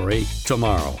 That story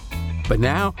tomorrow. But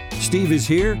now, Steve is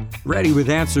here, ready with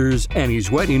answers, and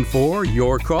he's waiting for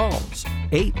your calls.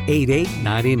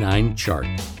 888-99-CHART.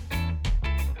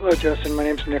 Hello, Justin. My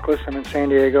name's Nicholas. I'm in San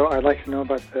Diego. I'd like to know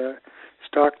about the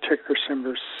stock ticker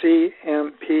symbol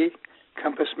CMP,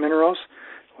 Compass Minerals.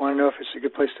 I want to know if it's a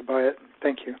good place to buy it.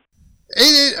 Thank you.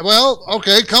 Well,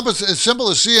 okay. Compass, as simple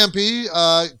as CMP,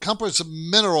 Compass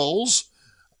Minerals,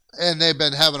 and they've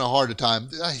been having a hard time.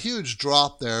 A huge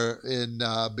drop there in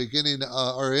beginning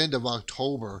or end of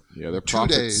October. Yeah, their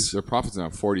profits are now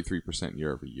 43%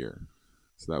 year over year.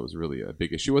 So that was really a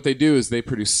big issue. What they do is they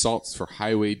produce salts for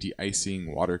highway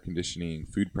de-icing, water conditioning,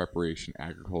 food preparation,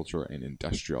 agricultural, and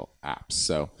industrial apps.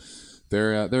 So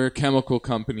they're a chemical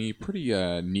company, pretty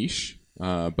niche,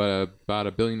 but about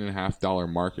 $1.5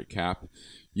 billion market cap,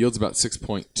 yields about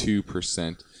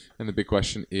 6.2%. And the big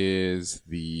question is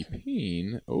the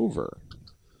pain over.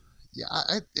 Yeah,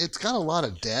 it's got a lot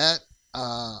of debt.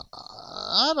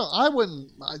 I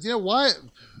wouldn't. You know why?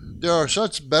 There are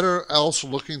such better else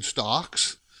looking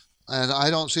stocks, and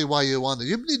I don't see why you want them.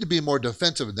 You need to be more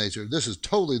defensive in nature. This is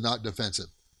totally not defensive.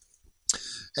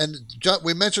 And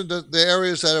we mentioned the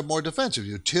areas that are more defensive: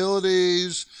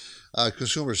 utilities,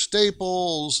 consumer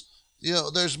staples. You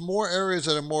know, there's more areas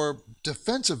that are more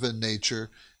defensive in nature,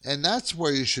 and that's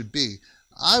where you should be.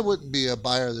 I wouldn't be a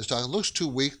buyer of this stock. It looks too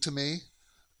weak to me,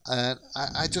 and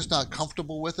I'm just not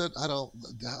comfortable with it.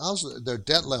 Their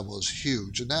debt level is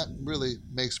huge, and that really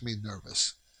makes me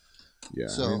nervous. Yeah,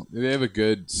 so I mean, they have a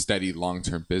good, steady,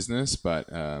 long-term business,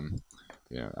 but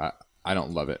I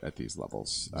don't love it at these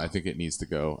levels. I think it needs to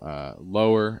go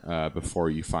lower before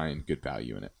you find good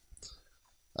value in it.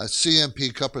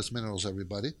 CMP, Compass Minerals,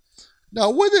 everybody. Now,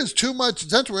 when is too much,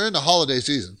 since we're in the holiday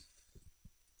season,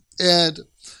 and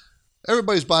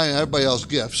everybody's buying everybody else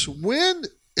gifts, when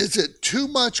is it too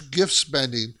much gift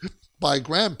spending by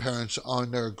grandparents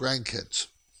on their grandkids?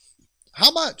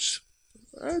 How much?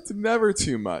 It's never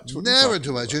too much. Never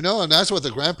too much, and that's what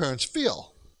the grandparents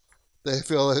feel. They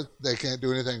feel that they can't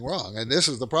do anything wrong. And this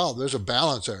is the problem. There's a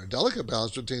balance there, a delicate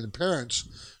balance between the parents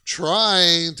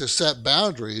trying to set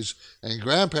boundaries and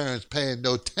grandparents paying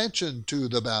no attention to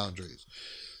the boundaries.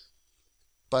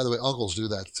 By the way, uncles do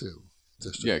that too.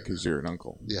 Yeah, because you're an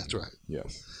uncle. Yeah, that's right.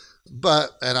 Yes.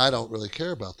 And I don't really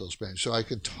care about those parents, so I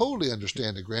can totally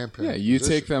understand the grandparents. Yeah, you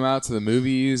take them out to the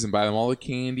movies and buy them all the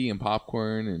candy and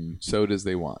popcorn and sodas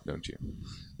they want, don't you?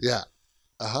 Yeah.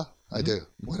 I do.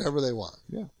 Whatever they want.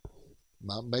 Yeah.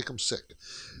 Not make them sick.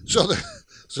 So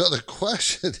the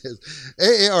question is,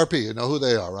 AARP, you know who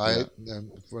they are, right? Yeah.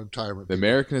 For retirement the people.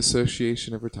 American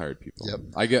Association of Retired People. Yep.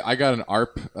 I got an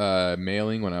ARP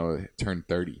mailing when I turned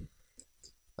 30.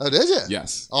 Oh, did you?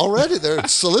 Yes. Already? They're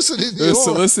soliciting you. They're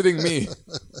soliciting me.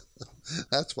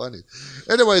 That's funny.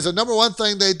 Anyways, the number one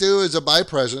thing they do is to buy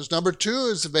presents. Number two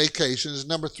is vacations.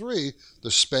 Number three, the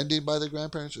spending by the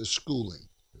grandparents is schooling.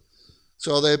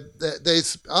 So they of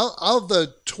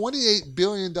the $28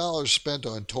 billion spent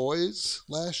on toys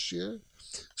last year,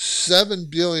 $7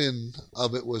 billion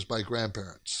of it was by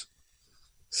grandparents.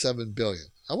 $7 billion.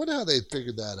 I wonder how they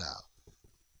figured that out.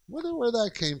 I wonder where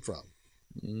that came from.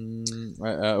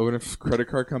 I wonder if credit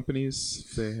card companies,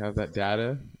 if they have that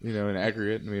data, in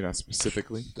aggregate, maybe not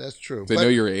specifically. That's true. If they know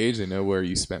your age, they know where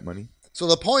you spent money. So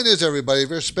the point is, everybody,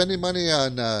 if you're spending money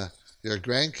on your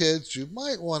grandkids, you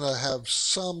might want to have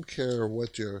some care of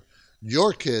what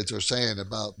your kids are saying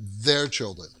about their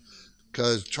children.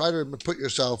 Because try to put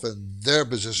yourself in their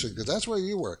position, because that's where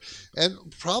you were. And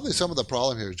probably some of the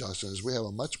problem here, Justin, is we have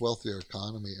a much wealthier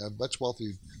economy, a much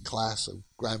wealthier class of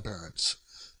grandparents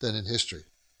than in history.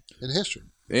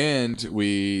 And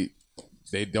we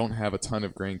they don't have a ton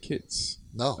of grandkids.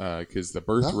 No. Because the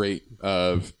birth rate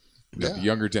of the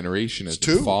younger generation is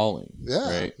falling.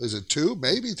 Yeah. Right? Is it 2?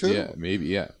 Maybe 2? Yeah, maybe,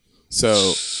 yeah.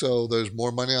 So there's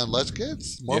more money on less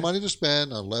kids, more money to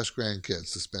spend on less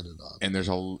grandkids to spend it on. And there's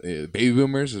baby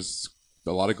boomers, there's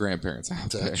a lot of grandparents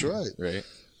out there. That's right. Right.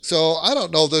 So I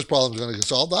don't know if this problem's going to get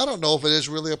solved. I don't know if it is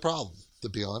really a problem, to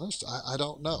be honest. I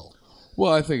don't know.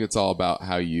 Well, I think it's all about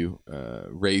how you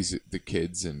raise the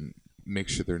kids and make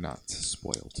sure they're not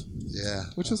spoiled. Yeah.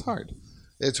 Which is hard.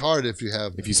 It's hard if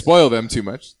you spoil them too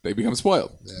much, they become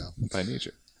spoiled. Yeah. By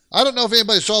nature. I don't know if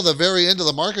anybody saw the very end of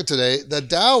the market today. The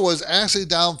Dow was actually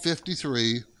down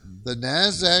 53. The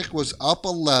NASDAQ was up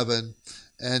 11.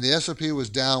 And the S&P was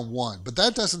down 1. But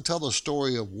that doesn't tell the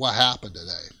story of what happened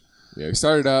today. Yeah, we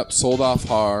started up, sold off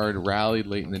hard, rallied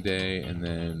late in the day, and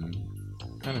then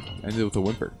kind of ended with a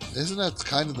whimper. Isn't that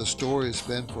kind of the story it's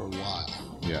been for a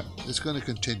while? Yeah. It's going to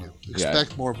continue.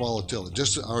 Expect more volatility,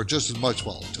 just as much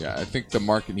volatility. Yeah, I think the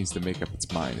market needs to make up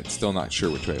its mind. It's still not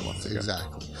sure which way it wants to go.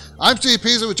 Exactly. I'm Steve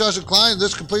Peasley with Justin Klein.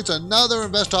 This completes another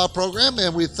Invest Talk program,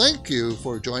 and we thank you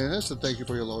for joining us, and thank you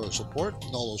for your loyal support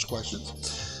and all those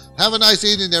questions. Have a nice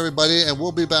evening, everybody, and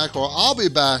we'll be back, or I'll be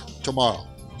back tomorrow.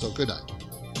 So good night.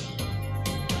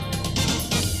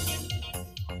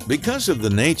 Because of the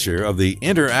nature of the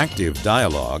interactive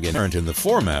dialogue inherent in the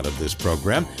format of this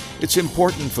program, it's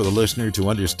important for the listener to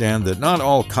understand that not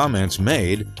all comments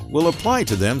made will apply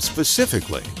to them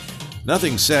specifically.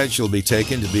 Nothing said shall be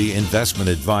taken to be investment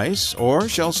advice, or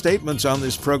shall statements on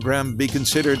this program be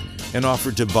considered an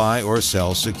offer to buy or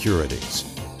sell securities.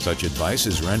 Such advice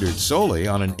is rendered solely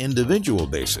on an individual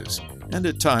basis, and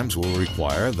at times will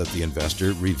require that the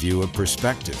investor review a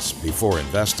prospectus before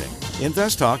investing.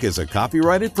 Invest Talk is a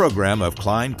copyrighted program of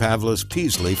Klein Pavlis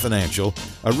Peasley Financial,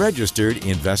 a registered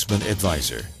investment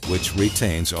advisor, which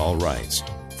retains all rights.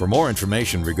 For more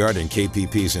information regarding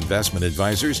KPP's investment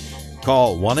advisors,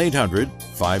 call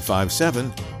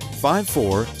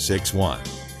 1-800-557-5461.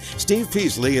 Steve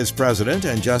Peasley is President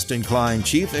and Justin Klein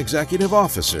Chief Executive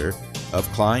Officer of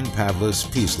Klein Pavlis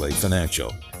Peasley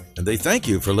Financial. And they thank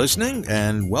you for listening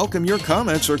and welcome your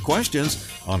comments or questions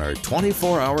on our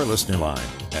 24-hour listener line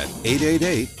at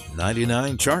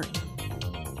 888-99-CHART.